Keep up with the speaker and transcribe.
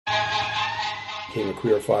became a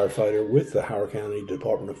career firefighter with the Howard County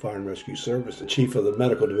Department of Fire and Rescue Service, the chief of the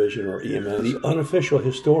medical division, or EMS, the unofficial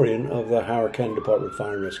historian of the Howard County Department of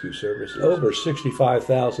Fire and Rescue Service. Over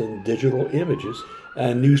 65,000 digital images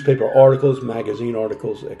and newspaper articles, magazine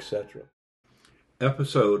articles, etc.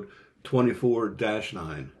 Episode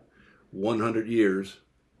 24-9, 100 Years,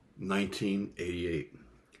 1988.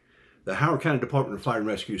 The Howard County Department of Fire and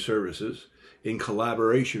Rescue Services, in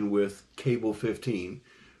collaboration with Cable 15,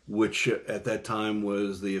 which at that time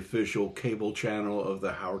was the official cable channel of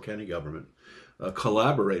the Howard County government,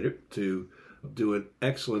 collaborated to do an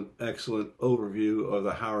excellent overview of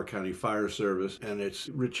the Howard County Fire Service and its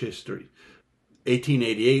rich history.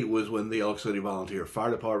 1888 was when the Ellicott City Volunteer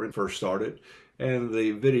Fire Department first started, and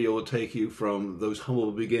the video will take you from those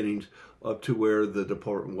humble beginnings up to where the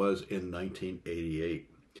department was in 1988.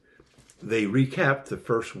 They recapped the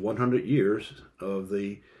first 100 years of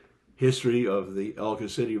the history of the Ellicott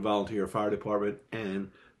City Volunteer Fire Department and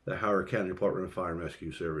the Howard County Department of Fire and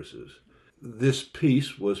Rescue Services. This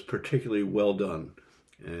piece was particularly well done,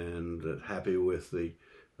 and happy with the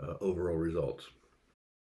overall results.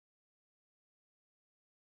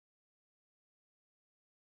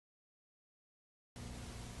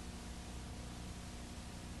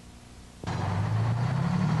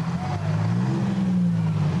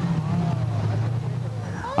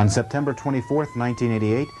 On September 24,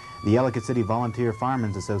 1988, the Ellicott City Volunteer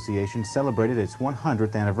Firemen's Association celebrated its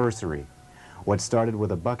 100th anniversary. What started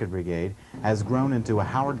with a bucket brigade has grown into a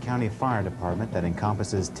Howard County Fire Department that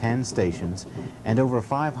encompasses 10 stations and over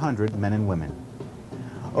 500 men and women.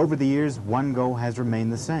 Over the years, one goal has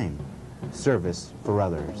remained the same: service for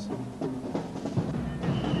others.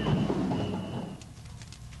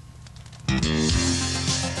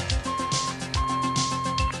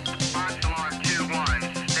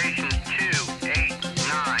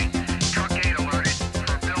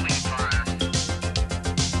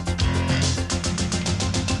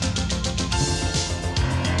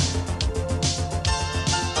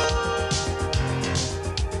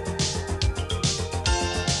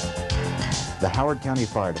 The Howard County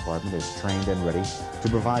Fire Department is trained and ready to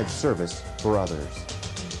provide service for others.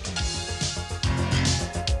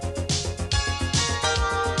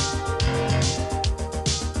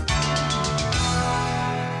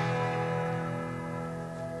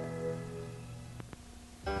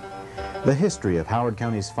 The history of Howard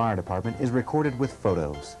County's fire department is recorded with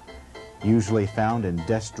photos. Usually found in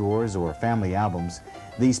desk drawers or family albums,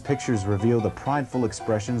 these pictures reveal the prideful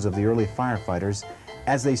expressions of the early firefighters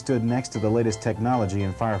as they stood next to the latest technology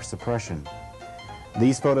in fire suppression.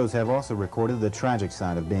 These photos have also recorded the tragic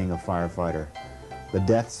side of being a firefighter: the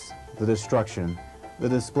deaths, the destruction, the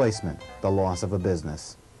displacement, the loss of a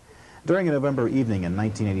business. During a November evening in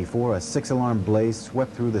 1984, a 6-alarm blaze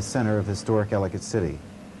swept through the center of historic Ellicott City.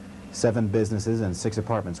 7 businesses and 6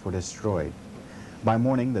 apartments were destroyed. By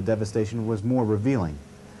morning, the devastation was more revealing.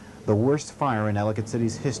 The worst fire in Ellicott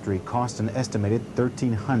City's history cost an estimated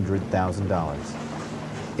 $1,300,000.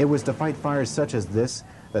 It was to fight fires such as this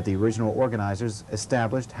that the original organizers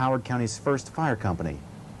established Howard County's first fire company.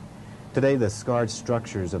 Today, the scarred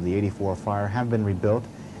structures of the '84 fire have been rebuilt,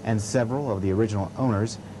 and several of the original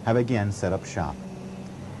owners have again set up shop.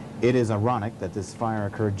 It is ironic that this fire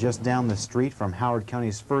occurred just down the street from Howard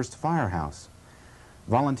County's first firehouse.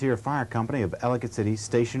 Volunteer Fire Company of Ellicott City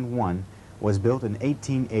Station 1 was built in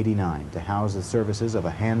 1889 to house the services of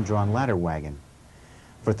a hand-drawn ladder wagon.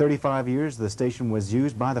 For 35 years, the station was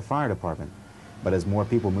used by the fire department, but as more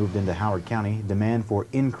people moved into Howard County, demand for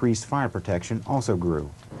increased fire protection also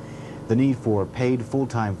grew. The need for paid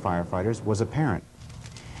full-time firefighters was apparent.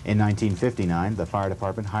 In 1959, the fire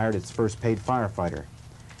department hired its first paid firefighter.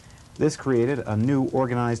 This created a new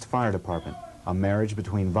organized fire department, a marriage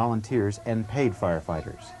between volunteers and paid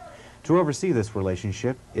firefighters. To oversee this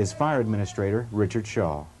relationship is Fire Administrator Richard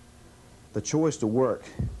Shaw. The choice to work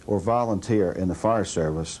or volunteer in the fire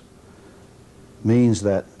service means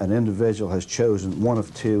that an individual has chosen one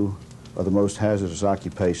of 2 of the most hazardous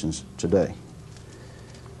occupations today.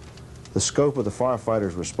 The scope of the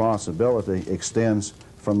firefighter's responsibility extends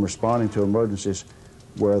from responding to emergencies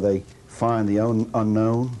where they find the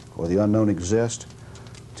unknown or the unknown exist,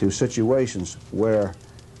 to situations where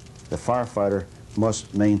the firefighter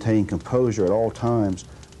must maintain composure at all times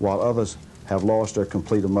while others have lost their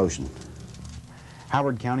complete emotion.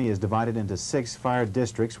 Howard County is divided into 6 fire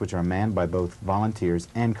districts which are manned by both volunteers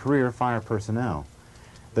and career fire personnel.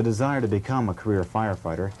 The desire to become a career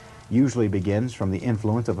firefighter usually begins from the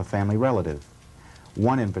influence of a family relative.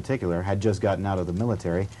 One in particular had just gotten out of the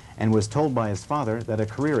military and was told by his father that a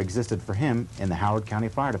career existed for him in the Howard County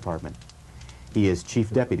Fire Department. He is Chief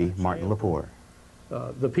Deputy Martin Lepore.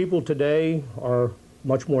 The people today are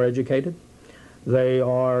much more educated. They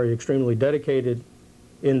are extremely dedicated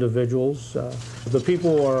individuals. The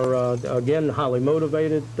people are, again, highly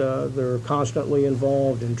motivated. They're constantly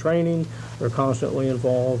involved in training. They're constantly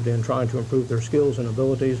involved in trying to improve their skills and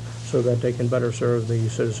abilities so that they can better serve the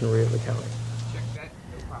citizenry of the county.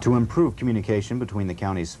 To improve communication between the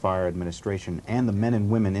county's fire administration and the men and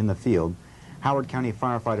women in the field, Howard County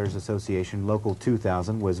Firefighters Association Local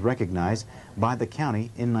 2000 was recognized by the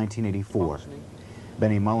county in 1984.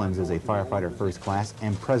 Benny Mullins is a firefighter first class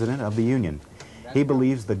and president of the union. He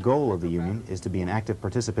believes the goal of the union is to be an active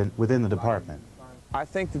participant within the department. I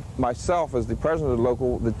think that myself, as the president of the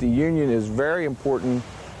local, that the union is very important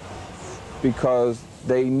because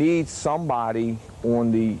they need somebody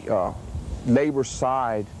on the labor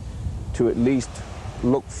side to at least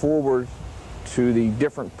look forward to the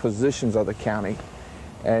different positions of the county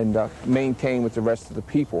and maintain with the rest of the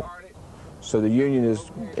people. So the union is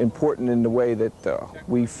important in the way that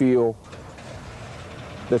we feel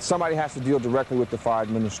that somebody has to deal directly with the fire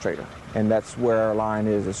administrator, and that's where our line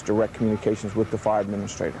is. It's direct communications with the fire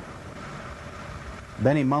administrator.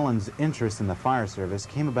 Benny Mullins' interest in the fire service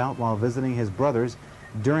came about while visiting his brothers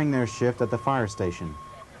during their shift at the fire station.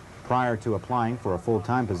 Prior to applying for a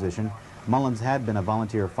full-time position, Mullins had been a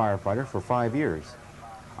volunteer firefighter for 5 years.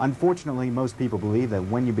 Unfortunately, most people believe that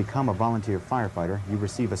when you become a volunteer firefighter, you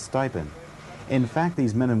receive a stipend. In fact,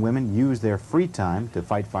 these men and women use their free time to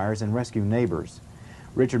fight fires and rescue neighbors.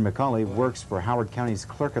 Richard McCauley works for Howard County's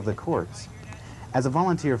Clerk of the Courts. As a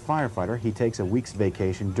volunteer firefighter, he takes a week's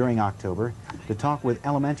vacation during October to talk with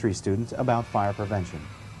elementary students about fire prevention.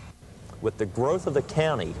 With the growth of the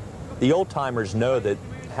county, the old-timers know that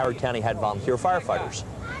Howard County had volunteer firefighters.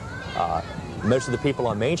 Most of the people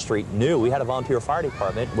on Main Street knew we had a volunteer fire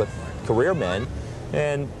department with career men,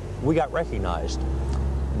 and we got recognized.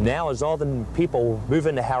 Now, as all the people move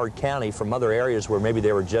into Howard County from other areas where maybe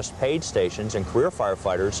they were just paid stations and career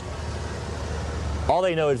firefighters, all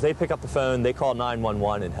they know is they pick up the phone, they call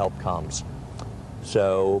 911, and help comes.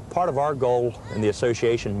 So part of our goal in the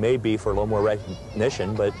association may be for a little more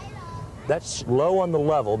recognition, but that's low on the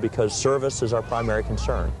level because service is our primary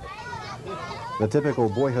concern. The typical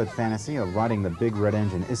boyhood fantasy of riding the big red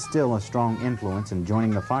engine is still a strong influence in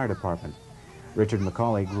joining the fire department. Richard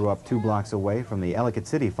McCauley grew up 2 blocks away from the Ellicott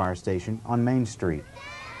City Fire Station on Main Street.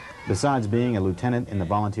 Besides being a lieutenant in the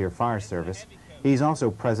Volunteer Fire Service, he's also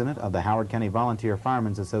president of the Howard County Volunteer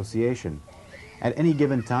Firemen's Association. At any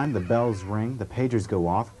given time, the bells ring, the pagers go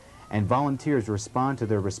off, and volunteers respond to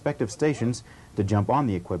their respective stations to jump on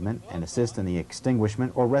the equipment and assist in the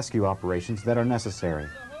extinguishment or rescue operations that are necessary.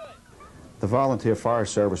 The Volunteer Fire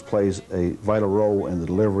Service plays a vital role in the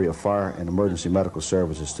delivery of fire and emergency medical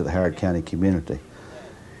services to the Howard County community.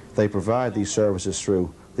 They provide these services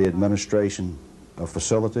through the administration of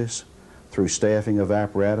facilities, through staffing of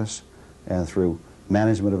apparatus, and through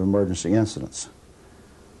management of emergency incidents.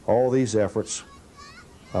 All these efforts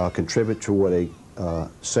contribute toward a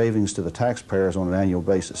savings to the taxpayers on an annual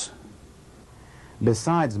basis.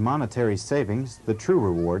 Besides monetary savings, the true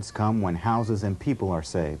rewards come when houses and people are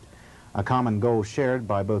saved, a common goal shared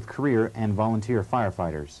by both career and volunteer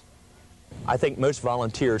firefighters. I think most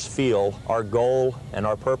volunteers feel our goal and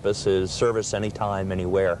our purpose is service anytime,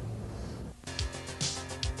 anywhere.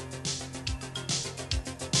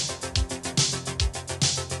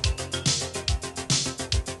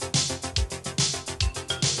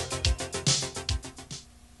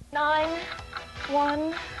 Nine, 1,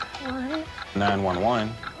 1.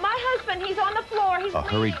 911. My husband, he's on the floor. He's A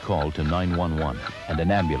hurried call to 911, and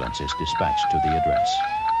an ambulance is dispatched to the address.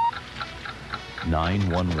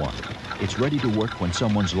 911. It's ready to work when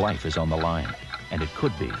someone's life is on the line, and it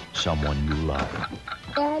could be someone you love.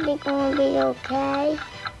 Daddy gonna be okay?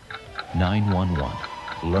 911.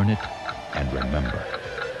 Learn it and remember.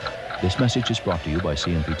 This message is brought to you by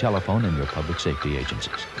CNP Telephone and your public safety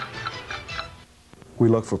agencies. We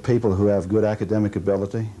look for people who have good academic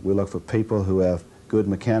ability. We look for people who have good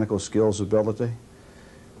mechanical skills ability.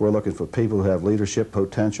 We're looking for people who have leadership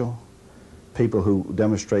potential, people who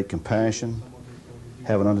demonstrate compassion,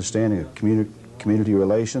 have an understanding of community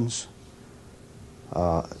relations,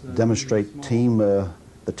 demonstrate the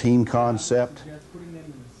team concept,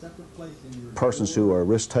 persons who are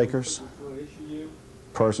risk takers,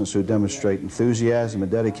 persons who demonstrate enthusiasm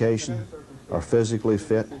and dedication, are physically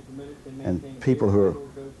fit, and people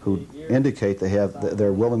who indicate they have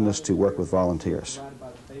their willingness to work with volunteers.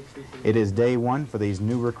 It is day one for these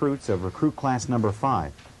new recruits of recruit class number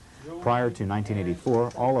 5. Prior to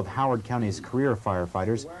 1984, all of Howard County's career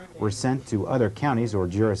firefighters were sent to other counties or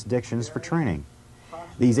jurisdictions for training.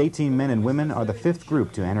 These 18 men and women are the 5th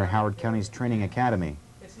group to enter Howard County's training academy.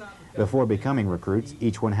 Before becoming recruits,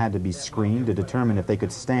 each one had to be screened to determine if they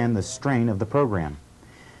could stand the strain of the program.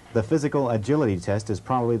 The physical agility test is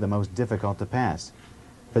probably the most difficult to pass.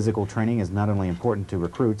 Physical training is not only important to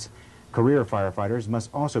recruits, career firefighters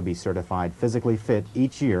must also be certified physically fit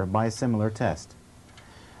each year by a similar test.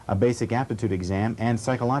 A basic aptitude exam and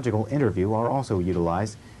psychological interview are also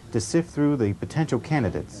utilized to sift through the potential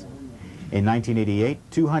candidates. In 1988,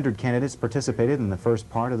 200 candidates participated in the first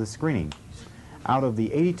part of the screening. Out of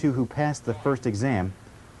the 82 who passed the first exam,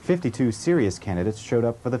 52 serious candidates showed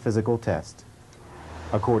up for the physical test.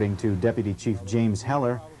 According to Deputy Chief James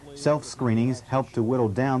Heller, self-screenings help to whittle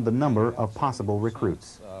down the number of possible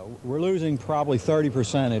recruits. We're losing probably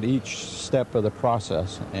 30% at each step of the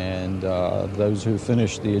process, and those who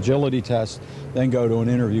finish the agility test then go to an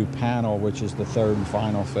interview panel, which is the third and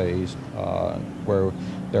final phase, where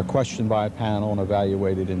they're questioned by a panel and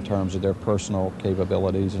evaluated in terms of their personal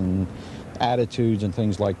capabilities and attitudes and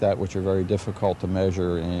things like that, which are very difficult to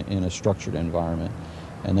measure in a structured environment.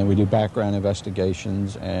 And then we do background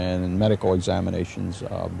investigations and medical examinations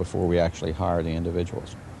before we actually hire the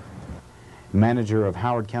individuals. Manager of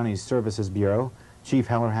Howard County's Services Bureau, Chief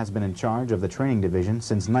Heller has been in charge of the training division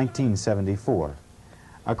since 1974.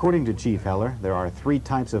 According to Chief Heller, there are 3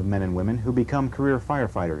 types of men and women who become career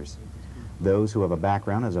firefighters: those who have a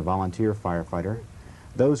background as a volunteer firefighter,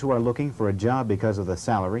 those who are looking for a job because of the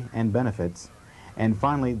salary and benefits, and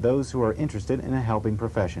finally those who are interested in a helping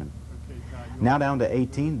profession. Now down to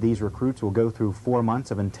 18, these recruits will go through 4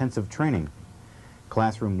 months of intensive training.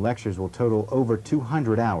 Classroom lectures will total over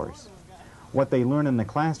 200 hours. What they learn in the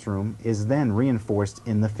classroom is then reinforced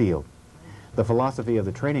in the field. The philosophy of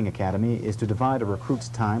the training academy is to divide a recruit's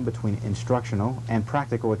time between instructional and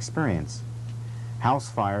practical experience. House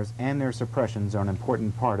fires and their suppressions are an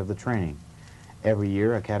important part of the training. Every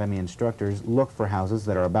year, academy instructors look for houses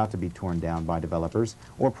that are about to be torn down by developers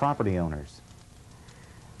or property owners.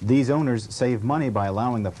 These owners save money by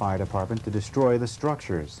allowing the fire department to destroy the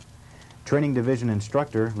structures. Training Division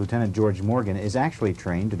Instructor Lieutenant George Morgan is actually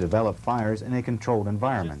trained to develop fires in a controlled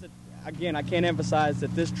environment. Again, I can't emphasize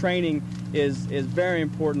that this training is very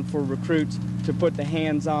important for recruits to put the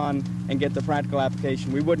hands on and get the practical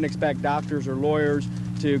application. We wouldn't expect doctors or lawyers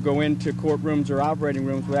to go into courtrooms or operating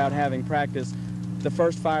rooms without having practice. The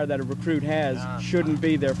first fire that a recruit has shouldn't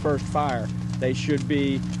be their first fire. They should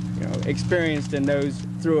be, experienced in those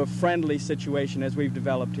through a friendly situation as we've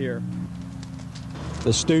developed here.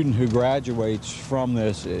 The student who graduates from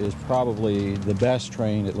this is probably the best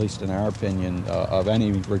trained, at least in our opinion, of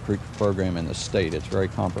any recruit program in the state. It's very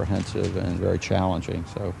comprehensive and very challenging,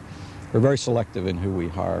 so we're very selective in who we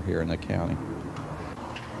hire here in the county.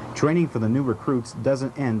 Training for the new recruits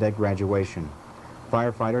doesn't end at graduation.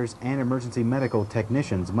 Firefighters and emergency medical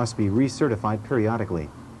technicians must be recertified periodically.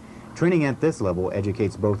 Training at this level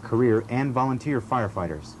educates both career and volunteer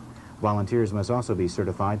firefighters. Volunteers must also be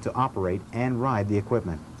certified to operate and ride the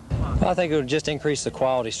equipment. Well, I think it would just increase the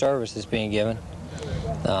quality service that's being given.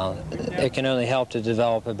 It can only help to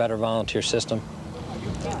develop a better volunteer system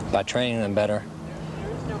by training them better.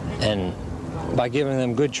 And by giving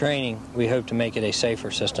them good training, we hope to make it a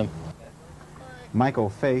safer system. Michael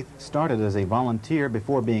Faith started as a volunteer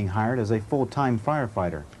before being hired as a full-time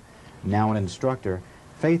firefighter. Now an instructor,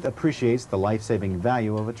 Faith appreciates the life-saving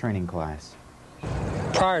value of a training class.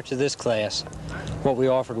 Prior to this class, what we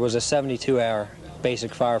offered was a 72-hour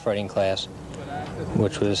basic firefighting class,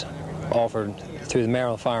 which was offered through the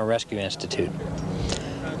Maryland Fire and Rescue Institute.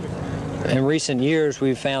 In recent years,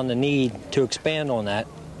 we've found the need to expand on that,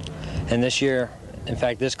 and this year, in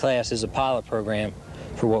fact, this class is a pilot program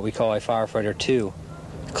for what we call a Firefighter 2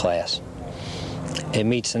 class. It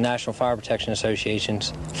meets the National Fire Protection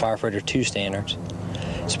Association's Firefighter 2 standards.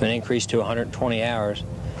 It's been increased to 120 hours,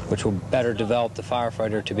 which will better develop the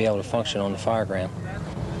firefighter to be able to function on the fire ground.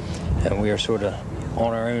 And we are sort of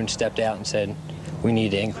on our own stepped out and said, we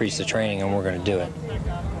need to increase the training and we're going to do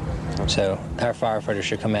it. So our firefighters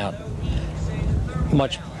should come out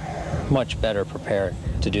much better prepared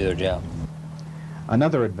to do their job.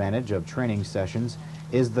 Another advantage of training sessions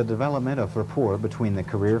is the development of rapport between the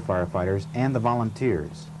career firefighters and the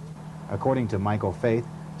volunteers. According to Michael Faith,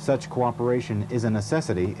 such cooperation is a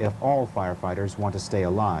necessity if all firefighters want to stay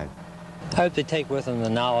alive. I hope they take with them the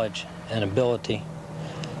knowledge and ability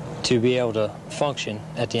to be able to function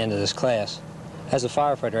at the end of this class as a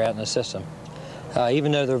firefighter out in the system.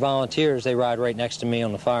 Even though they're volunteers, they ride right next to me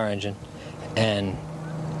on the fire engine, and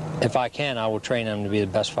if I can, I will train them to be the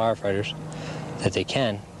best firefighters that they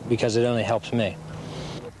can, because it only helps me.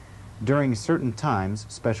 During certain times,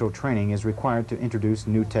 special training is required to introduce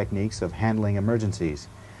new techniques of handling emergencies.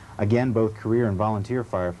 Again, both career and volunteer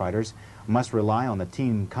firefighters must rely on the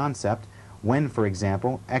team concept when, for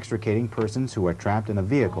example, extricating persons who are trapped in a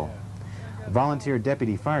vehicle. Volunteer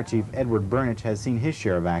Deputy Fire Chief Edward Burnich has seen his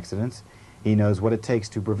share of accidents. He knows what it takes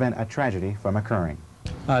to prevent a tragedy from occurring.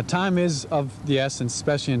 Time is of the essence,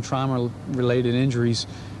 especially in trauma-related injuries.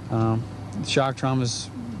 Shock traumas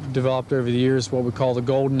developed over the years what we call the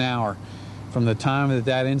golden hour. From the time that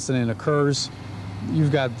that incident occurs,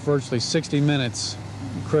 you've got virtually 60 minutes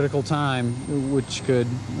critical time which could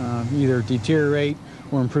either deteriorate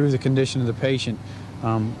or improve the condition of the patient.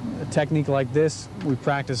 A technique like this we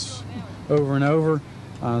practice over and over.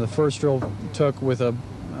 The first drill took with a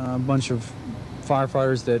bunch of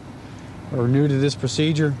firefighters that are new to this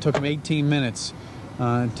procedure. Took them 18 minutes.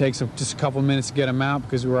 It takes just a couple of minutes to get them out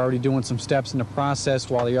because we're already doing some steps in the process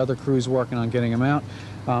while the other crew's working on getting them out.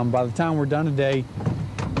 By the time we're done today,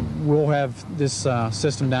 we'll have this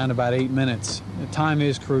system down to about 8 minutes. The time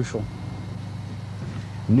is crucial.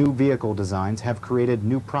 New vehicle designs have created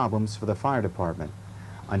new problems for the fire department.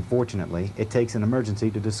 Unfortunately, it takes an emergency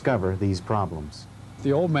to discover these problems.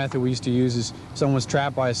 The old method we used to use is someone was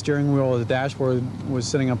trapped by a steering wheel or the dashboard was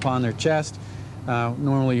sitting upon their chest.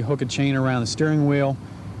 Normally you hook a chain around the steering wheel,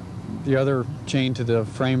 the other chain to the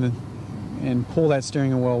frame, and pull that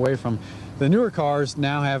steering wheel away from. The newer cars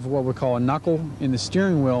now have what we call a knuckle in the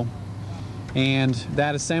steering wheel, and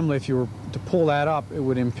that assembly, if you were to pull that up, it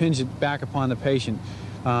would impinge it back upon the patient.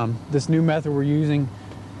 This new method we're using,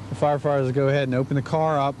 the firefighters will go ahead and open the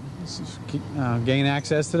car up, gain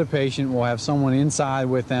access to the patient. We'll have someone inside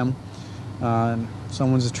with them.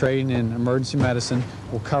 Someone's trained in emergency medicine.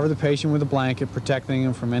 We'll cover the patient with a blanket, protecting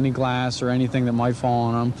them from any glass or anything that might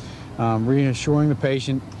fall on them, reassuring the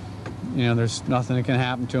patient, you know, there's nothing that can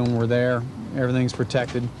happen to them. We're there. Everything's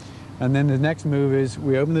protected. And then the next move is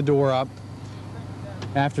we open the door up.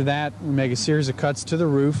 After that, we make a series of cuts to the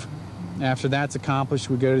roof. After that's accomplished,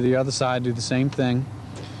 we go to the other side, do the same thing,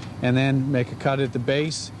 and then make a cut at the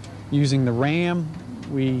base. Using the ram,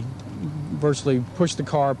 we virtually push the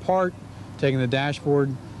car apart, taking the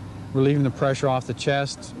dashboard, relieving the pressure off the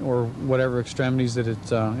chest or whatever extremities that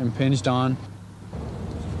it's impinged on.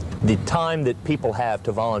 The time that people have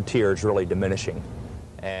to volunteer is really diminishing.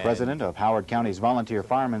 And President of Howard County's Volunteer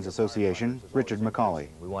Firemen's Association, Richard McCauley.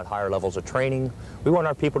 We want higher levels of training. We want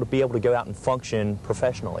our people to be able to go out and function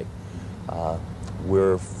professionally.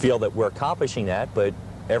 We feel that we're accomplishing that, but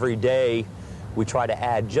every day we try to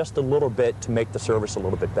add just a little bit to make the service a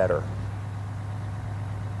little bit better.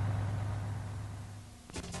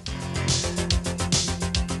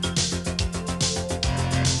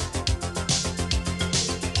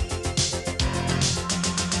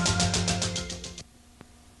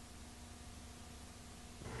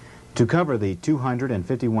 To cover the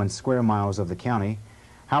 251 square miles of the county,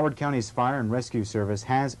 Howard County's Fire and Rescue Service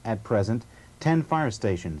has, at present, 10 fire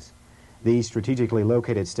stations. These strategically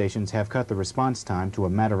located stations have cut the response time to a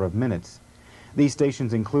matter of minutes. These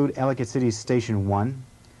stations include Ellicott City's Station 1.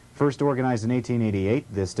 First organized in 1888,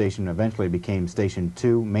 this station eventually became Station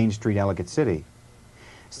 2, Main Street, Ellicott City.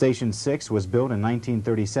 Station 6 was built in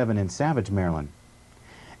 1937 in Savage, Maryland.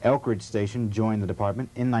 Elkridge Station joined the department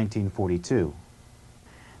in 1942.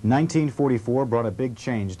 1944 brought a big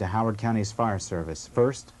change to Howard County's fire service,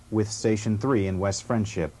 first with Station 3 in West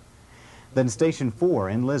Friendship, then Station 4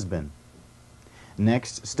 in Lisbon.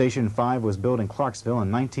 Next, Station 5 was built in Clarksville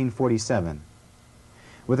in 1947.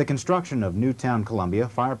 With the construction of Newtown, Columbia,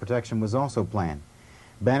 fire protection was also planned.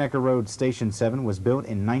 Banneker Road Station 7 was built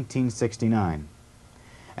in 1969.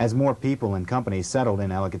 As more people and companies settled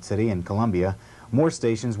in Ellicott City and Columbia, more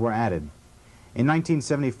stations were added. In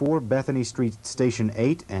 1974, Bethany Street Station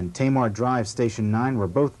 8 and Tamar Drive Station 9 were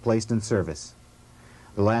both placed in service.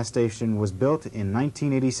 The last station was built in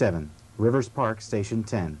 1987, Rivers Park Station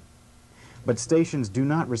 10. But stations do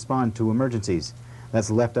not respond to emergencies. That's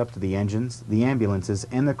left up to the engines, the ambulances,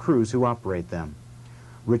 and the crews who operate them.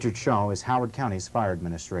 Richard Shaw is Howard County's fire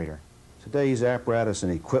administrator. Today's apparatus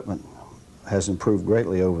and equipment has improved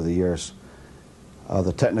greatly over the years.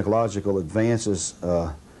 The technological advances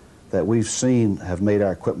that we've seen have made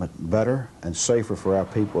our equipment better and safer for our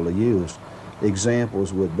people to use.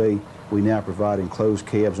 Examples would be we now provide enclosed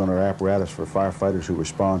cabs on our apparatus for firefighters who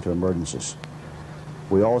respond to emergencies.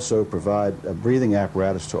 We also provide a breathing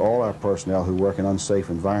apparatus to all our personnel who work in unsafe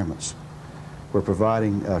environments. We're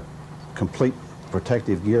providing complete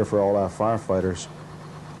protective gear for all our firefighters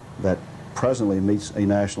that presently meets a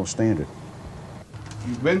national standard.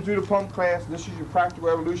 You've been through the pump class. This is your practical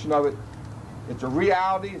evolution of it. It's a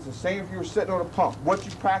reality. It's the same if you were sitting on a pump. What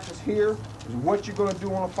you practice here is what you're going to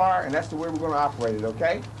do on a fire, and that's the way we're going to operate it,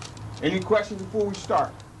 okay? Any questions before we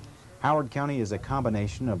start? Howard County is a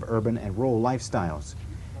combination of urban and rural lifestyles.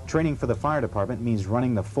 Training for the fire department means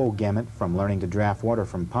running the full gamut from learning to draft water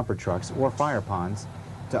from pumper trucks or fire ponds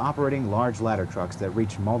to operating large ladder trucks that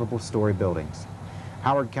reach multiple-story buildings.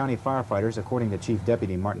 Howard County firefighters, according to Chief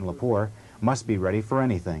Deputy Martin Lepore, must be ready for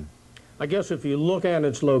anything. I guess if you look at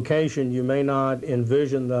its location, you may not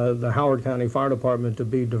envision the Howard County Fire Department to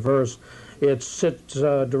be diverse. It sits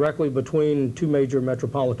directly between two major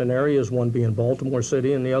metropolitan areas, one being Baltimore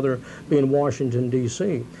City and the other being Washington,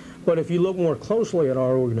 D.C. But if you look more closely at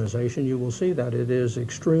our organization, you will see that it is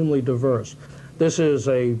extremely diverse. This is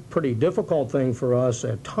a pretty difficult thing for us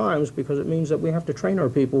at times because it means that we have to train our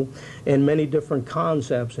people in many different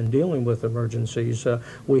concepts in dealing with emergencies.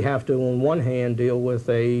 We have to, on one hand, deal with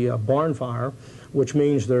a barn fire, which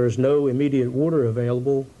means there is no immediate water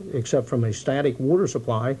available except from a static water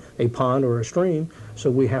supply, a pond or a stream. So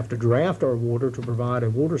we have to draft our water to provide a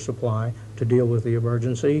water supply to deal with the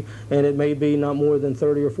emergency. And it may be not more than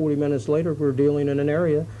 30 or 40 minutes later, we're dealing in an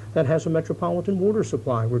area that has a metropolitan water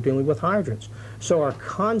supply. We're dealing with hydrants. So our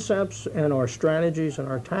concepts and our strategies and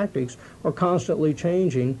our tactics are constantly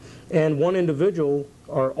changing. And one individual,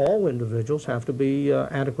 or all individuals, have to be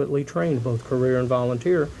adequately trained, both career and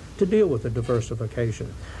volunteer, to deal with the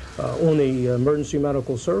diversification. On the emergency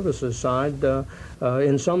medical services side,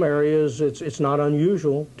 in some areas it's not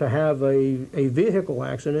unusual to have a vehicle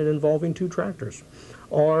accident involving two tractors,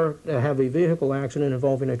 or have a vehicle accident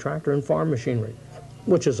involving a tractor and farm machinery,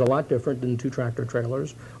 which is a lot different than two tractor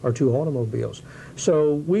trailers or two automobiles.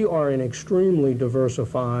 So we are an extremely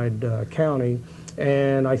diversified county,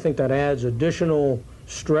 and I think that adds additional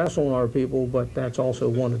stress on our people, but that's also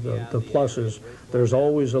one of the pluses. There's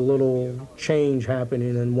always a little change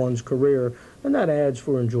happening in one's career, and that adds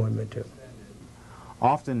for enjoyment too.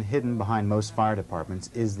 Often hidden behind most fire departments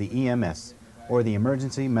is the EMS, or the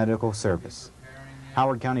Emergency Medical Service.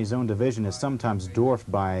 Howard County's own division is sometimes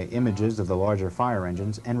dwarfed by images of the larger fire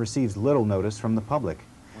engines and receives little notice from the public.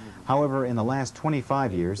 However, in the last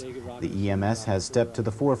 25 years, the EMS has stepped to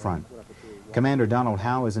the forefront. Commander Donald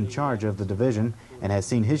Howe is in charge of the division and has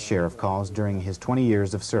seen his share of calls during his 20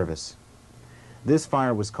 years of service. This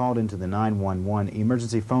fire was called into the 911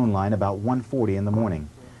 emergency phone line about 1:40 in the morning.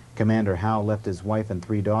 Commander Howe left his wife and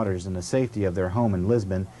 3 daughters in the safety of their home in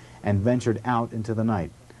Lisbon and ventured out into the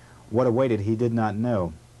night. What awaited he did not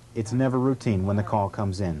know. It's never routine when the call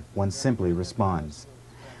comes in. One simply responds.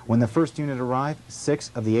 When the first unit arrived,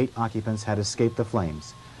 6 of the 8 occupants had escaped the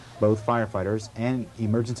flames. Both firefighters and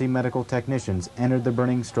emergency medical technicians entered the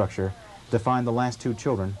burning structure to find the last 2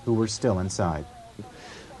 children who were still inside.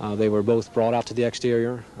 They were both brought out to the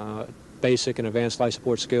exterior. Basic and advanced life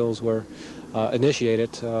support skills were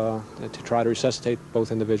initiated to try to resuscitate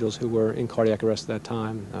both individuals who were in cardiac arrest at that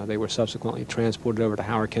time. They were subsequently transported over to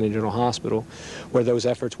Howard County General Hospital, where those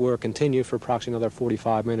efforts were continued for approximately another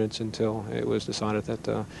 45 minutes until it was decided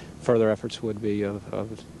that further efforts would be of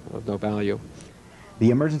no value. The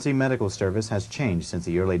Emergency Medical Service has changed since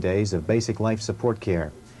the early days of basic life support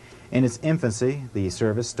care. In its infancy, the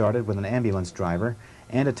service started with an ambulance driver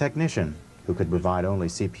and a technician who could provide only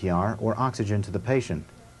CPR or oxygen to the patient.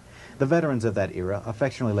 The veterans of that era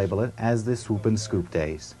affectionately label it as the swoop and scoop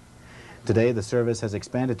days. Today, the service has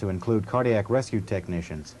expanded to include cardiac rescue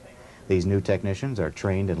technicians. These new technicians are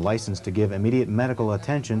trained and licensed to give immediate medical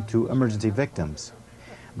attention to emergency victims.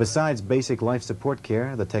 Besides basic life support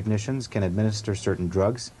care, the technicians can administer certain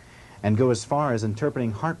drugs and go as far as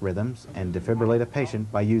interpreting heart rhythms and defibrillate a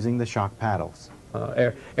patient by using the shock paddles.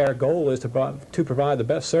 Our goal is to provide the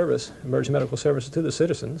best service, emergency medical services, to the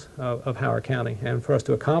citizens of Howard County. And for us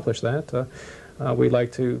to accomplish that, we'd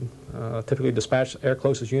like to typically dispatch our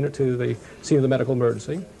closest unit to the scene of the medical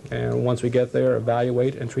emergency. And once we get there,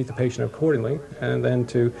 evaluate and treat the patient accordingly. And then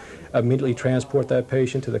to immediately transport that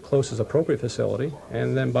patient to the closest appropriate facility.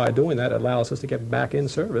 And then by doing that, it allows us to get back in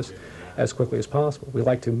service as quickly as possible. We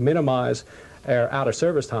like to minimize our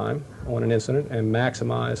out-of-service time on an incident and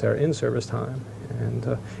maximize our in-service time.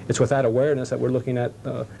 And it's with that awareness that we're looking at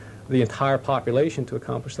the entire population to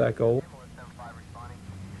accomplish that goal.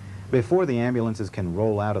 Before the ambulances can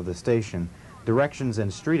roll out of the station, directions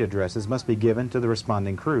and street addresses must be given to the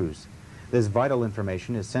responding crews. This vital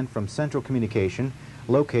information is sent from central communication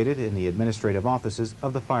located in the administrative offices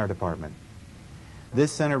of the fire department.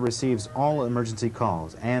 This center receives all emergency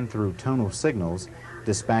calls and, through tonal signals,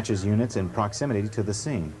 dispatches units in proximity to the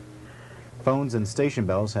scene. Phones and station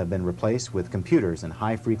bells have been replaced with computers and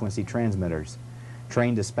high-frequency transmitters.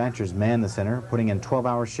 Trained dispatchers man the center, putting in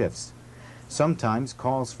 12-hour shifts. Sometimes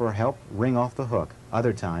calls for help ring off the hook.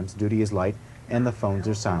 Other times, duty is light and the phones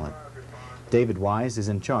are silent. David Wise is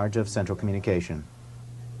in charge of central communication.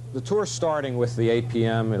 The tour starting with the 8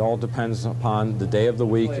 p.m., it all depends upon the day of the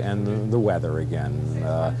week and the weather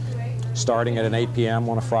again. Starting at an 8 p.m.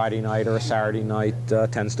 on a Friday night or a Saturday night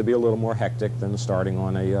tends to be a little more hectic than starting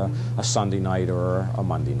on a Sunday night or a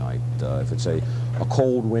Monday night. If it's a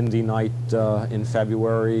cold, windy night in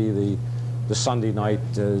February, the Sunday night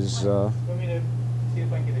is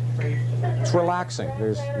it's relaxing.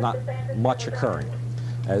 There's not much occurring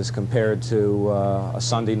as compared to a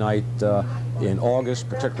Sunday night in August,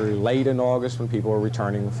 particularly late in August when people are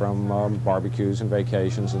returning from barbecues and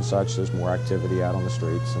vacations and such. There's more activity out on the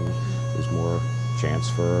streets and there's more chance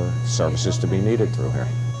for services to be needed through here.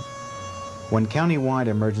 When county-wide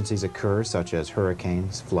emergencies occur, such as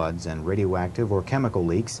hurricanes, floods, and radioactive or chemical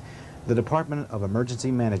leaks, the Department of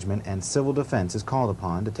Emergency Management and Civil Defense is called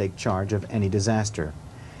upon to take charge of any disaster.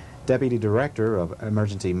 Deputy Director of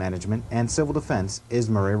Emergency Management and Civil Defense is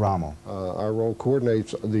Murray Rommel. Our role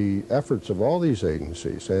coordinates the efforts of all these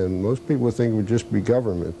agencies, and most people would think it would just be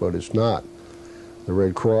government, but it's not. The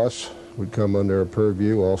Red Cross would come under our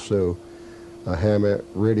purview, also a ham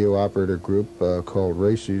radio operator group called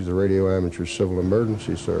RACES, the Radio Amateur Civil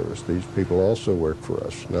Emergency Service. These people also work for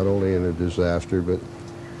us, not only in a disaster, but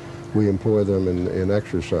we employ them in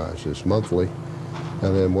exercises monthly,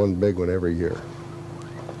 and then one big one every year.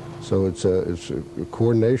 So it's a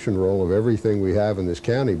coordination role of everything we have in this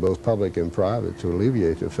county, both public and private, to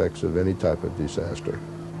alleviate the effects of any type of disaster.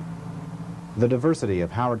 The diversity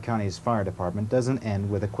of Howard County's fire department doesn't end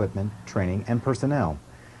with equipment, training, and personnel.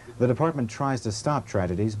 The department tries to stop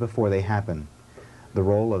tragedies before they happen. The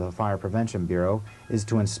role of the Fire Prevention Bureau is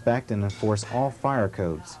to inspect and enforce all fire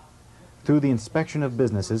codes. Through the inspection of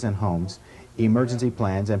businesses and homes, emergency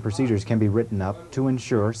plans and procedures can be written up to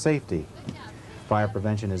ensure safety. Fire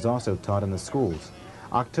prevention is also taught in the schools.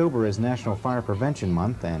 October is National Fire Prevention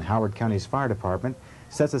Month, and Howard County's Fire Department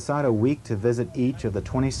sets aside a week to visit each of the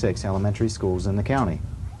 26 elementary schools in the county.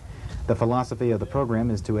 The philosophy of the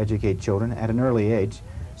program is to educate children at an early age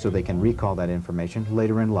so they can recall that information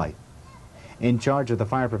later in life. In charge of the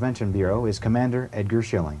Fire Prevention Bureau is Commander Edgar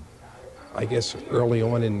Schilling. I guess early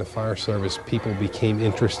on in the fire service, people became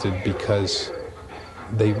interested because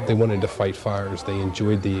they wanted to fight fires. They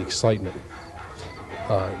enjoyed the excitement.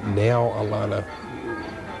 Now a lot of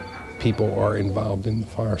people are involved in the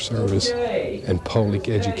fire service and public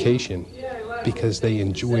education because they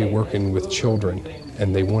enjoy working with children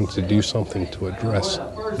and they want to do something to address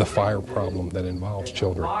the fire problem that involves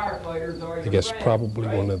children. I guess probably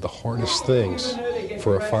one of the hardest things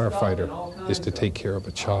for a firefighter is to take care of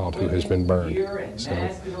a child who has been burned. So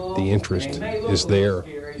the interest is there,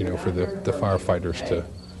 you know, for the firefighters to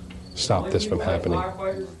stop this from happening.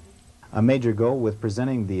 A major goal with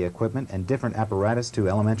presenting the equipment and different apparatus to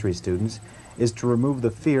elementary students is to remove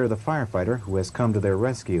the fear of the firefighter who has come to their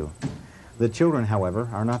rescue. The children, however,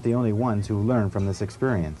 are not the only ones who learn from this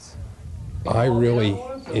experience. I really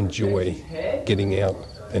enjoy getting out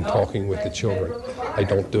and talking with the children. I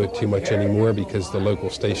don't do it too much anymore because the local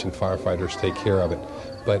station firefighters take care of it.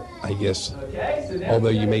 But I guess, although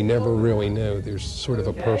you may never really know, there's sort of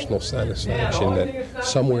a personal satisfaction that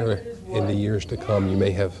somewhere in the years to come you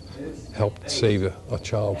may have helped save a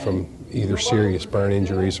child from either serious burn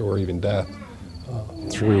injuries or even death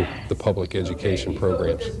through the public education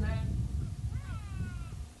programs.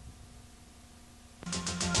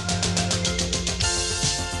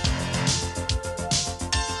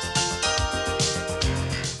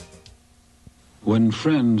 When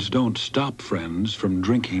friends don't stop friends from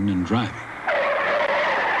drinking and driving.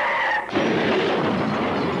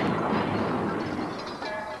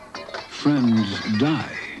 Friends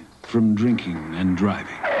die from drinking and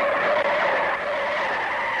driving.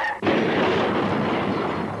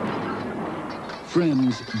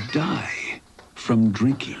 Friends die from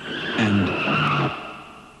drinking and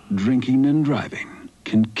driving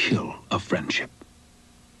can kill a friendship.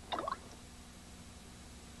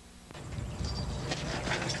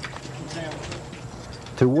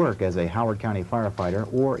 To work as a Howard County firefighter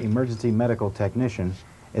or emergency medical technician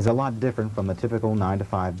is a lot different from the typical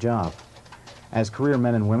 9-to-5 job. As career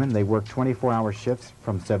men and women, they work 24-hour shifts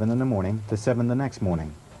from 7 in the morning to 7 the next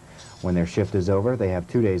morning. When their shift is over, they have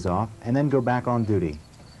 2 days off and then go back on duty.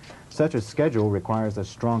 Such a schedule requires a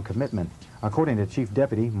strong commitment, according to Chief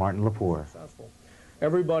Deputy Martin Lepore.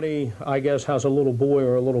 Everybody, I guess, has a little boy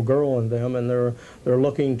or a little girl in them, and they're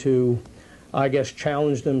looking to, I guess,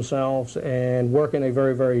 challenge themselves and work in a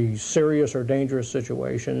very, very serious or dangerous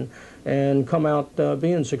situation and come out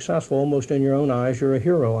being successful almost in your own eyes. You're a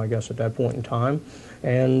hero, I guess, at that point in time.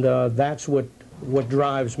 And that's what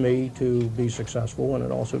drives me to be successful, and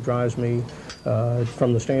it also drives me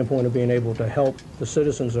from the standpoint of being able to help the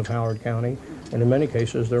citizens of Howard County, and in many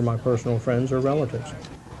cases they're my personal friends or relatives.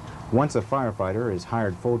 Once a firefighter is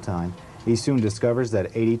hired full-time, he soon discovers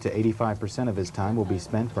that 80 to 85% of his time will be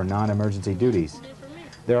spent for non-emergency duties.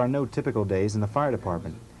 There are no typical days in the fire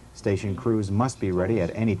department. Station crews must be ready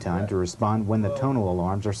at any time to respond when the tonal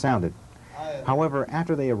alarms are sounded. However,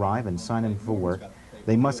 after they arrive and sign in for work,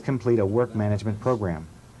 they must complete a work management program.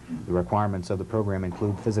 The requirements of the program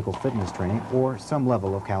include physical fitness training or some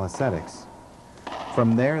level of calisthenics.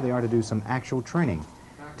 From there, they are to do some actual training.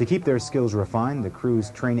 To keep their skills refined, the crews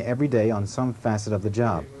train every day on some facet of the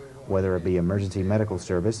job, whether it be emergency medical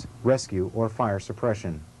service, rescue, or fire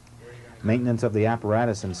suppression. Maintenance of the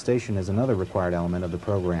apparatus and station is another required element of the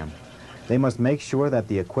program. They must make sure that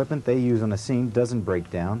the equipment they use on a scene doesn't break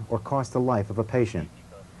down or cost the life of a patient.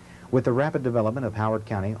 With the rapid development of Howard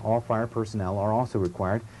County, all fire personnel are also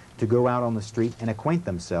required to go out on the street and acquaint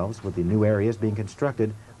themselves with the new areas being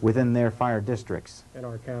constructed within their fire districts. In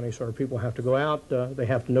our county, so our people have to go out, they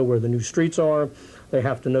have to know where the new streets are, they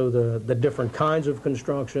have to know the different kinds of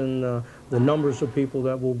construction, the numbers of people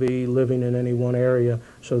that will be living in any one area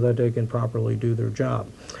so that they can properly do their job.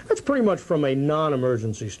 That's pretty much from a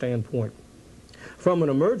non-emergency standpoint. From an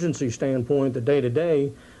emergency standpoint, the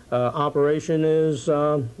day-to-day operation is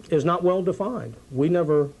not well defined. We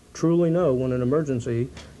never truly know when an emergency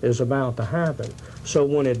is about to happen. So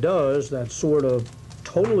when it does, that sort of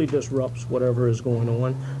totally disrupts whatever is going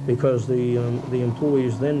on, because the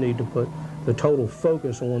employees then need to put the total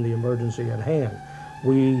focus on the emergency at hand.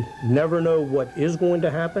 We never know what is going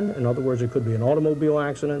to happen. In other words, it could be an automobile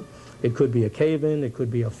accident, it could be a cave-in, it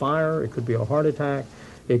could be a fire, it could be a heart attack,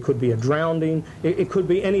 it could be a drowning, it could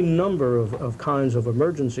be any number of kinds of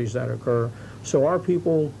emergencies that occur. So our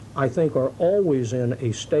people, I think, are always in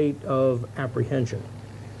a state of apprehension.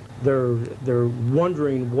 They're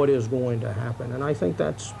wondering what is going to happen, and I think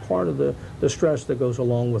that's part of the stress that goes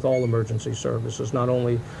along with all emergency services, not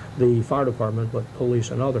only the fire department, but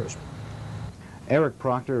police and others. Eric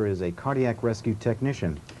Proctor is a cardiac rescue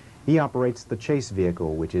technician. He operates the chase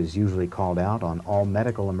vehicle, which is usually called out on all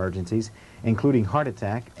medical emergencies, including heart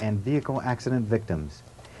attack and vehicle accident victims.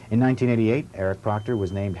 In 1988, Eric Proctor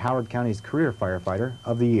was named Howard County's Career Firefighter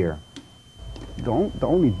of the Year. The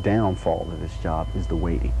only downfall of this job is the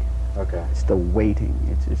waiting. Okay. It's the waiting.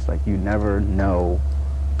 It's like you never know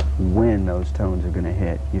when those tones are going to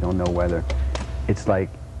hit. You don't know whether it's like,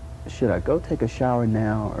 should I go take a shower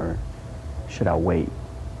now or should I wait?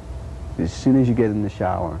 As soon as you get in the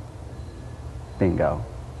shower, bingo,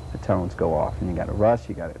 the tones go off, and you got to rush,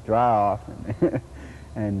 you got to dry off,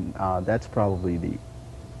 and that's probably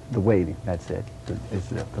the waiting. That's it.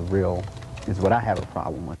 Is what I have a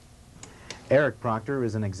problem with. Eric Proctor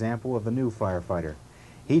is an example of a new firefighter.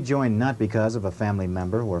 He joined not because of a family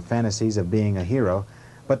member or fantasies of being a hero,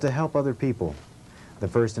 but to help other people. The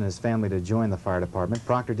first in his family to join the fire department,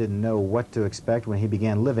 Proctor didn't know what to expect when he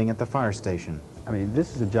began living at the fire station. I mean,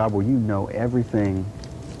 this is a job where you know everything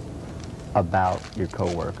about your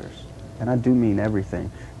coworkers, and I do mean everything.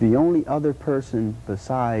 The only other person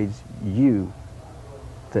besides you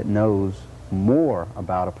that knows more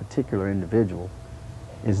about a particular individual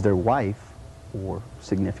is their wife or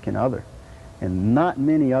significant other. And not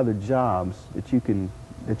many other jobs that you can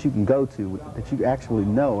go to that you actually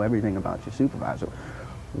know everything about your supervisor.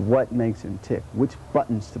 What makes him tick, which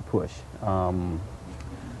buttons to push,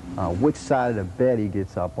 which side of the bed he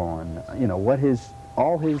gets up on, you know, what his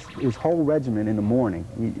whole regimen in the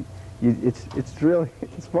morning. It's really,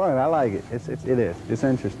 it's fun. I like it. It is. It's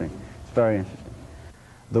interesting. It's very interesting.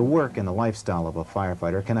 The work and the lifestyle of a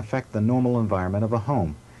firefighter can affect the normal environment of a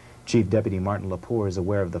home. Chief Deputy Martin Lepore is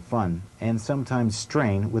aware of the fun and sometimes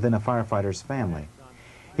strain within a firefighter's family.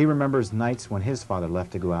 He remembers nights when his father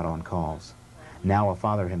left to go out on calls. Now a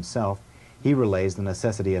father himself, he relays the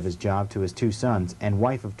necessity of his job to his two sons and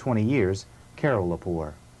wife of 20 years, Carol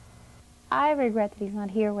Lepore. I regret that he's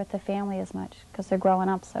not here with the family as much because they're growing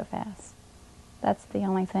up so fast. That's the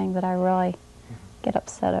only thing that I really get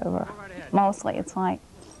upset over. Mostly it's like,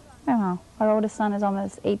 I don't know, our oldest son is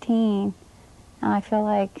almost 18, and I feel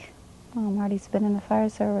like, Marty's been in the fire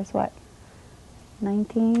service, what,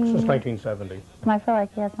 19? Since 1970. And I feel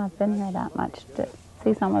like he has not been here that much to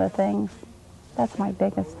see some of the things. That's my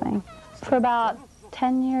biggest thing. For about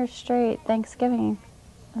 10 years straight, Thanksgiving,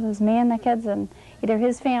 it was me and the kids and either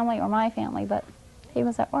his family or my family, but he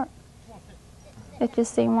was at work. It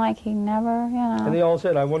just seemed like he never, you know. And they all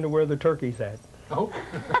said, I wonder where the turkey's at. Oh,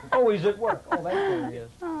 he's at work. Oh, that's where he is.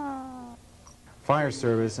 Fire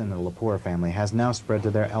service in the Lepore family has now spread to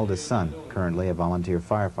their eldest son, currently a volunteer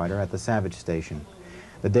firefighter at the Savage Station.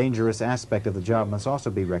 The dangerous aspect of the job must also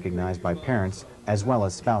be recognized by parents as well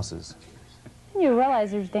as spouses. You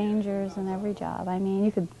realize there's dangers in every job. I mean,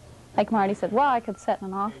 you could, like Marty said, well, I could sit in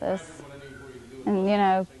an office and, you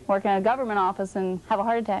know, work in a government office and have a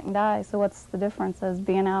heart attack and die. So what's the difference as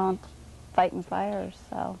being out fighting fires?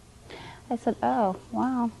 So I said, oh,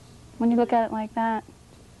 wow. When you look at it like that,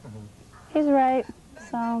 he's right.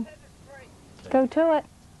 So go to it.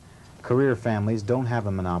 Career families don't have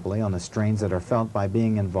a monopoly on the strains that are felt by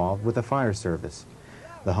being involved with the fire service.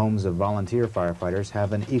 The homes of volunteer firefighters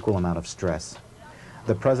have an equal amount of stress.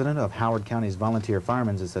 The president of Howard County's Volunteer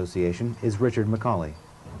Firemen's Association is Richard McCauley.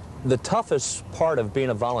 The toughest part of being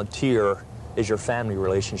a volunteer is your family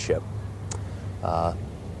relationship.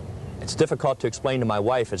 It's difficult to explain to my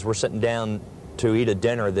wife as we're sitting down to eat a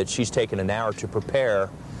dinner that she's taken an hour to prepare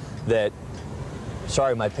that,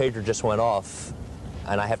 sorry, my pager just went off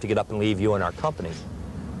and I have to get up and leave you and our company.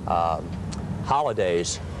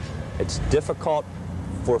 Holidays, it's difficult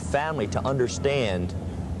for family to understand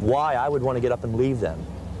why I would want to get up and leave them.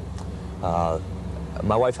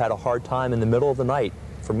 My wife had a hard time in the middle of the night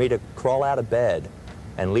for me to crawl out of bed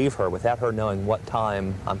and leave her without her knowing what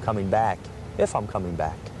time I'm coming back, if I'm coming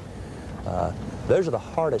back. Those are the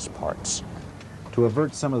hardest parts. To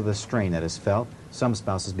avert some of the strain that is felt, some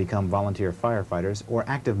spouses become volunteer firefighters or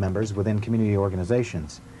active members within community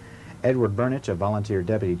organizations. Edward Burnich, a volunteer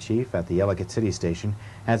deputy chief at the Ellicott City Station,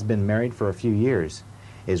 has been married for a few years.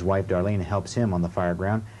 His wife Darlene helps him on the fire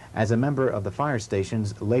ground as a member of the fire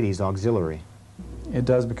station's Ladies Auxiliary. It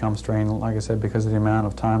does become strained, like I said, because of the amount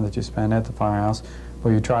of time that you spend at the firehouse, but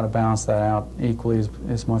you try to balance that out equally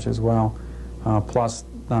as much as well. Plus,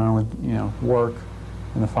 not only work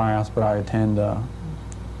in the firehouse, but I attend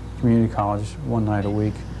community college one night a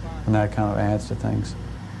week, and that kind of adds to things.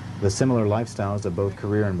 The similar lifestyles of both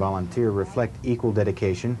career and volunteer reflect equal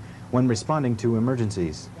dedication when responding to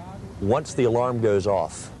emergencies. Once the alarm goes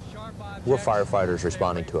off, we're firefighters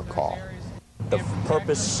responding to a call. The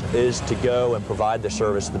purpose is to go and provide the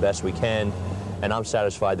service the best we can, and I'm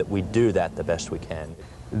satisfied that we do that the best we can.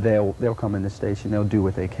 They'll come in the station, they'll do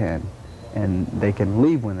what they can, and they can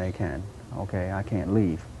leave when they can. Okay, I can't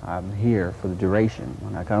leave. I'm here for the duration.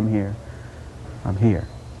 When I come here, I'm here.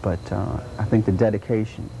 But I think the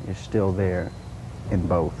dedication is still there in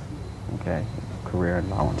both, okay, career and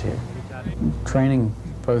volunteer. Training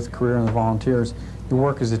both career and the volunteers, you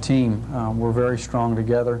work as a team. We're very strong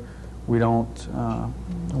together. We don't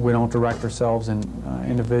direct ourselves in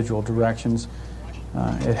individual directions.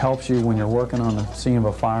 It helps you when you're working on the scene of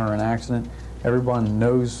a fire or an accident. Everyone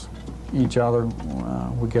knows each other.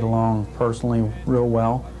 We get along personally real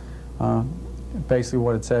well. Basically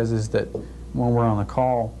what it says is that when we're on the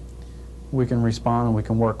call, we can respond and we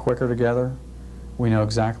can work quicker together. We know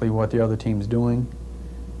exactly what the other team's doing.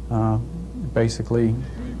 Basically,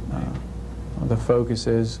 the focus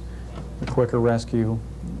is the quicker rescue,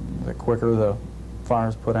 the quicker the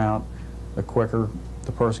fire's put out, the quicker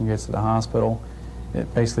the person gets to the hospital.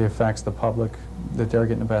 It basically affects the public that they're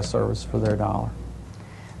getting the best service for their dollar.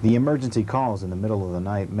 The emergency calls in the middle of the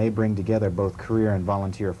night may bring together both career and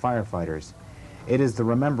volunteer firefighters. It is the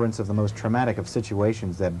remembrance of the most traumatic of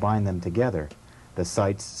situations that bind them together. The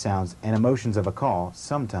sights, sounds, and emotions of a call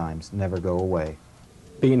sometimes never go away.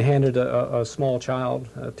 Being handed a small child,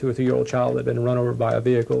 a 2 or 3 year old child that had been run over by a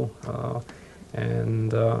vehicle,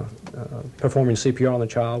 and performing CPR on the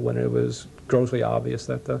child when it was grossly obvious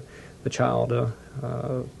that the child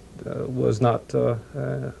was not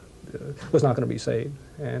going to be saved.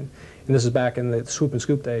 And this is back in the swoop and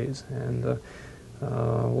scoop days, and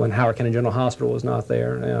when Howard County General Hospital was not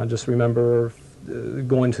there. And I just remember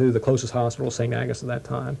going to the closest hospital, St. Agnes at that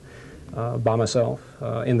time, by myself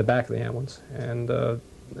in the back of the ambulance. And the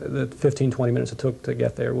 15-20 minutes it took to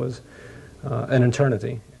get there was an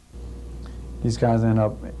eternity. These guys end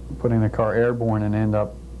up putting the car airborne and end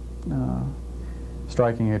up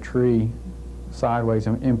striking a tree sideways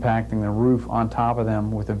and impacting the roof on top of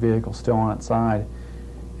them with the vehicle still on its side.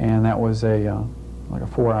 And that was like a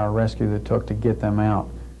 4-hour rescue that took to get them out.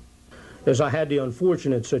 As I had the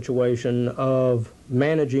unfortunate situation of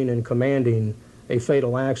managing and commanding a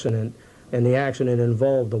fatal accident, and the accident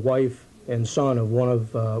involved the wife and son of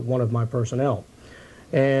one of my personnel.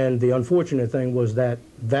 And the unfortunate thing was that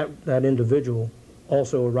individual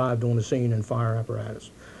also arrived on the scene in fire apparatus.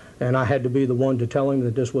 And I had to be the one to tell him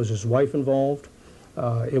that this was his wife involved.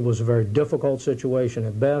 It was a very difficult situation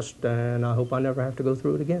at best, and I hope I never have to go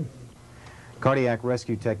through it again. Cardiac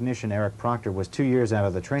rescue technician Eric Proctor was 2 years out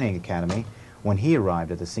of the training academy when he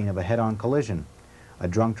arrived at the scene of a head-on collision. A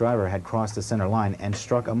drunk driver had crossed the center line and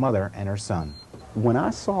struck a mother and her son. When I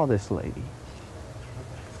saw this lady,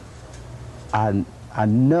 I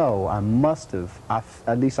know I must have,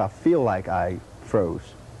 at least I feel like I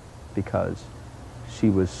froze, because she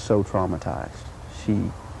was so traumatized.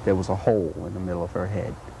 There was a hole in the middle of her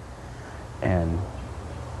head, and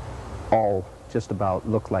just about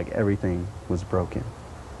looked like everything was broken.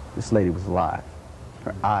 This lady was alive.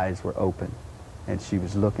 Her eyes were open, and she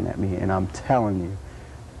was looking at me, and I'm telling you,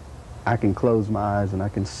 I can close my eyes and I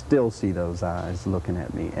can still see those eyes looking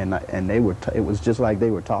at me, and it was just like they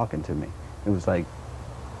were talking to me. It was like,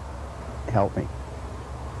 help me.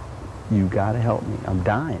 You gotta help me. I'm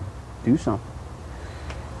dying. Do something.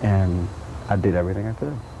 And I did everything I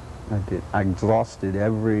could. I exhausted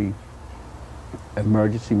every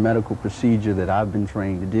emergency medical procedure that I've been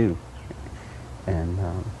trained to do. And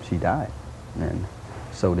she died. And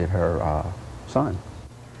so did her son.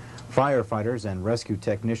 Firefighters and rescue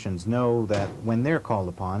technicians know that when they're called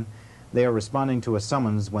upon, they are responding to a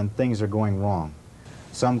summons when things are going wrong.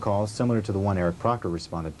 Some calls, similar to the one Eric Proctor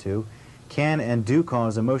responded to, can and do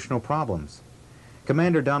cause emotional problems.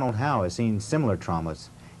 Commander Donald Howe has seen similar traumas.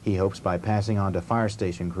 He hopes by passing on to fire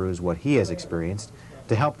station crews what he has experienced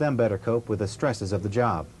to help them better cope with the stresses of the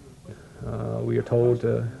job. We are told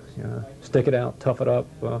to stick it out, tough it up.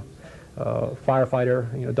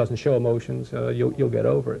 Firefighter, doesn't show emotions. You'll get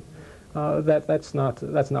over it. That's not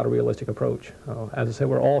a realistic approach. As I say,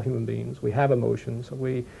 we're all human beings. We have emotions.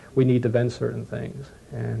 We need to vent certain things.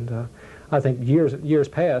 And I think years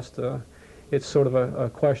past, it's sort of a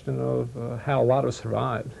question of how a lot of us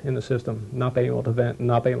survived in the system, not being able to vent,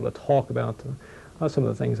 not being able to talk about some of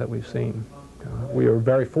the things that we've seen. We are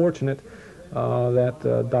very fortunate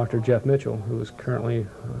that Dr. Jeff Mitchell, who is currently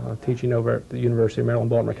teaching over at the University of Maryland,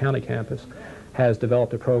 Baltimore County campus, has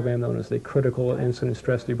developed a program known as the Critical Incident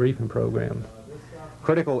Stress Debriefing Program.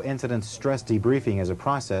 Critical Incident Stress Debriefing is a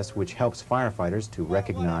process which helps firefighters to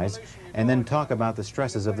recognize and then talk about the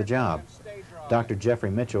stresses of the job. Dr. Jeffrey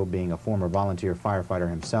Mitchell, being a former volunteer firefighter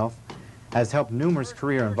himself, has helped numerous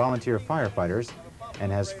career and volunteer firefighters and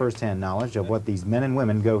has firsthand knowledge of what these men and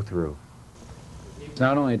women go through. It's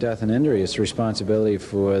not only death and injury, it's the responsibility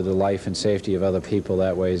for the life and safety of other people.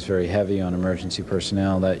 That weighs very heavy on emergency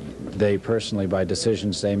personnel, that they personally, by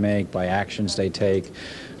decisions they make, by actions they take,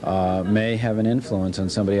 may have an influence on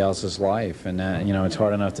somebody else's life. And that, it's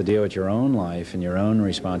hard enough to deal with your own life and your own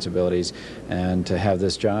responsibilities, and to have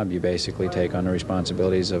this job, you basically take on the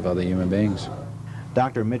responsibilities of other human beings.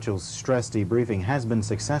 Dr. Mitchell's stress debriefing has been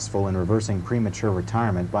successful in reversing premature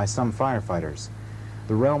retirement by some firefighters.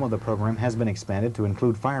 The realm of the program has been expanded to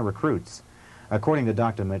include fire recruits. According to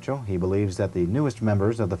Dr. Mitchell, he believes that the newest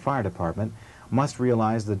members of the fire department must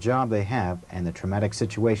realize the job they have and the traumatic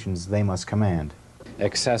situations they must command.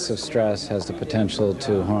 Excessive stress has the potential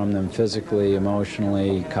to harm them physically,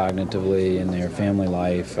 emotionally, cognitively, in their family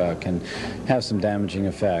life, can have some damaging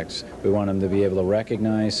effects. We want them to be able to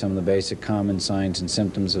recognize some of the basic common signs and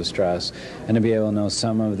symptoms of stress, and to be able to know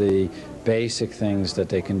some of the basic things that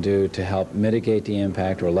they can do to help mitigate the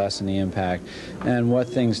impact or lessen the impact, and what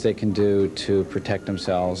things they can do to protect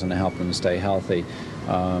themselves and to help them stay healthy.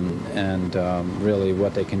 Really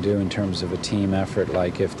what they can do in terms of a team effort,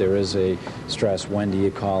 like if there is a stress, when do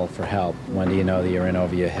you call for help? When do you know that you're in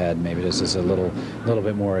over your head? Maybe this is a little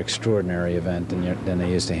bit more extraordinary event than they're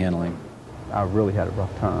used to handling. I really had a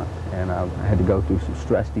rough time, and I had to go through some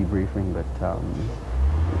stress debriefing, but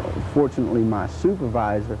fortunately my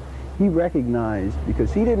supervisor, he recognized,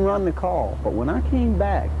 because he didn't run the call, but when I came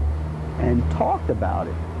back and talked about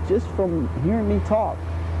it, just from hearing me talk,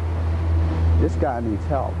 this guy needs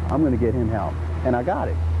help. I'm going to get him help. And I got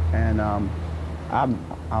it. And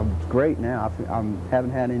I'm great now. I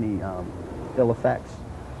haven't had any ill effects.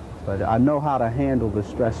 But I know how to handle the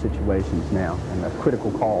stress situations now and the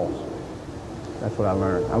critical calls. That's what I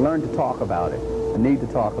learned. I learned to talk about it. I need to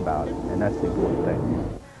talk about it, and that's the important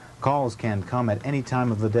thing. Calls can come at any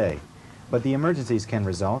time of the day, but the emergencies can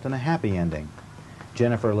result in a happy ending.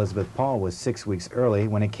 Jennifer Elizabeth Paul was 6 weeks early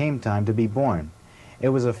when it came time to be born. It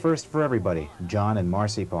was a first for everybody, John and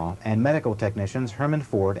Marcy Paul, and medical technicians Herman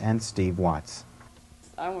Ford and Steve Watts.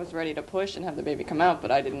 I was ready to push and have the baby come out, but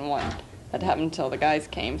I didn't want that to happen until the guys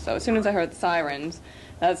came. So as soon as I heard the sirens,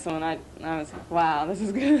 that's when I was like, wow, this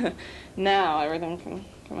is good. Now everything can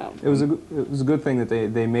come out. It was a good thing that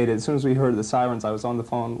they made it. As soon as we heard the sirens, I was on the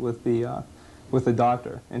phone with the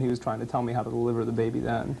doctor, and he was trying to tell me how to deliver the baby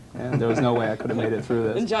then, and there was no way I could have made it through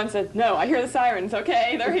this. And John said, no, I hear the sirens.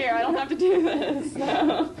 Okay, they're here. I don't have to do this.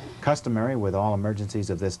 No. Customary with all emergencies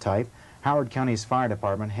of this type, Howard County's fire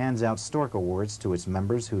department hands out stork awards to its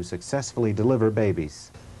members who successfully deliver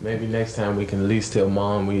babies. Maybe next time we can at least tell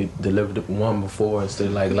Mom we delivered one before instead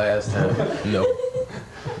of like last time. No.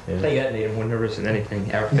 I think that made him more nervous than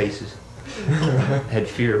anything. Our faces had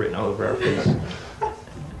fear written all over our faces.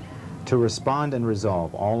 To respond and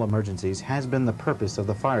resolve all emergencies has been the purpose of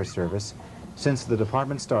the fire service since the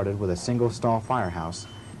department started with a single-stall firehouse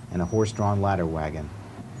and a horse-drawn ladder wagon.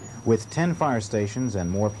 With 10 fire stations and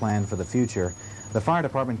more planned for the future, the fire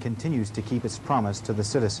department continues to keep its promise to the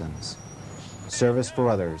citizens. Service for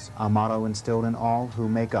others, a motto instilled in all who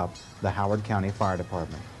make up the Howard County Fire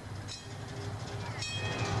Department.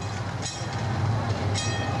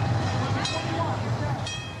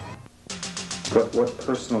 What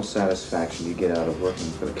personal satisfaction do you get out of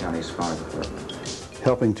working for the county's fire department?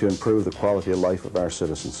 Helping to improve the quality of life of our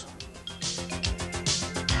citizens.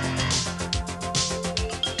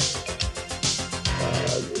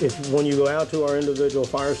 When you go out to our individual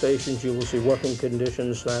fire stations, you will see working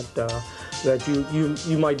conditions that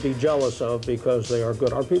you might be jealous of because they are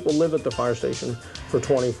good. Our people live at the fire station for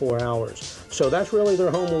 24 hours. So that's really their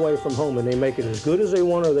home away from home, and they make it as good as they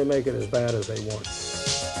want or they make it as bad as they want.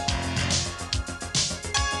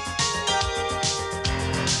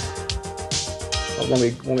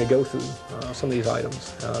 When we go through some of these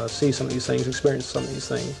items, see some of these things, experience some of these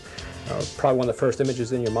things, probably one of the first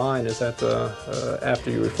images in your mind is that after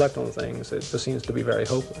you reflect on things, it just seems to be very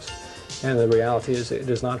hopeless. And the reality is it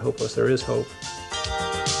is not hopeless. There is hope.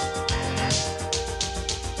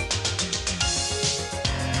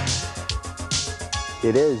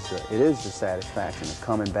 It is the satisfaction of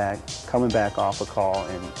coming back off a call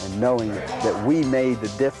and knowing that we made the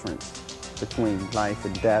difference between life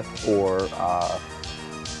and death or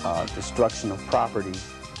destruction of property.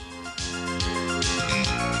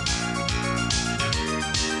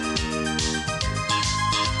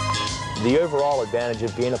 The overall advantage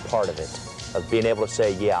of being a part of it, of being able to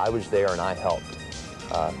say, yeah, I was there and I helped,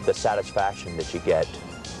 the satisfaction that you get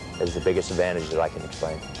is the biggest advantage that I can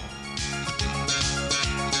explain.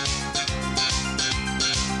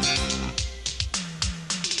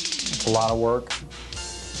 It's a lot of work.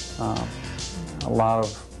 A lot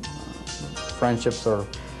of friendships are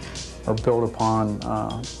built upon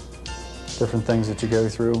different things that you go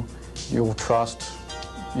through. You'll trust,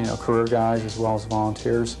 career guys as well as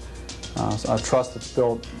volunteers. So a trust that's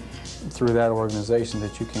built through that organization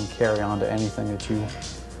that you can carry on to anything that you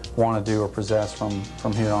want to do or possess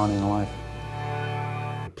from here on in life.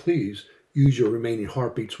 Please use your remaining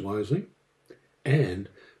heartbeats wisely and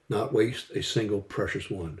not waste a single precious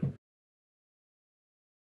one.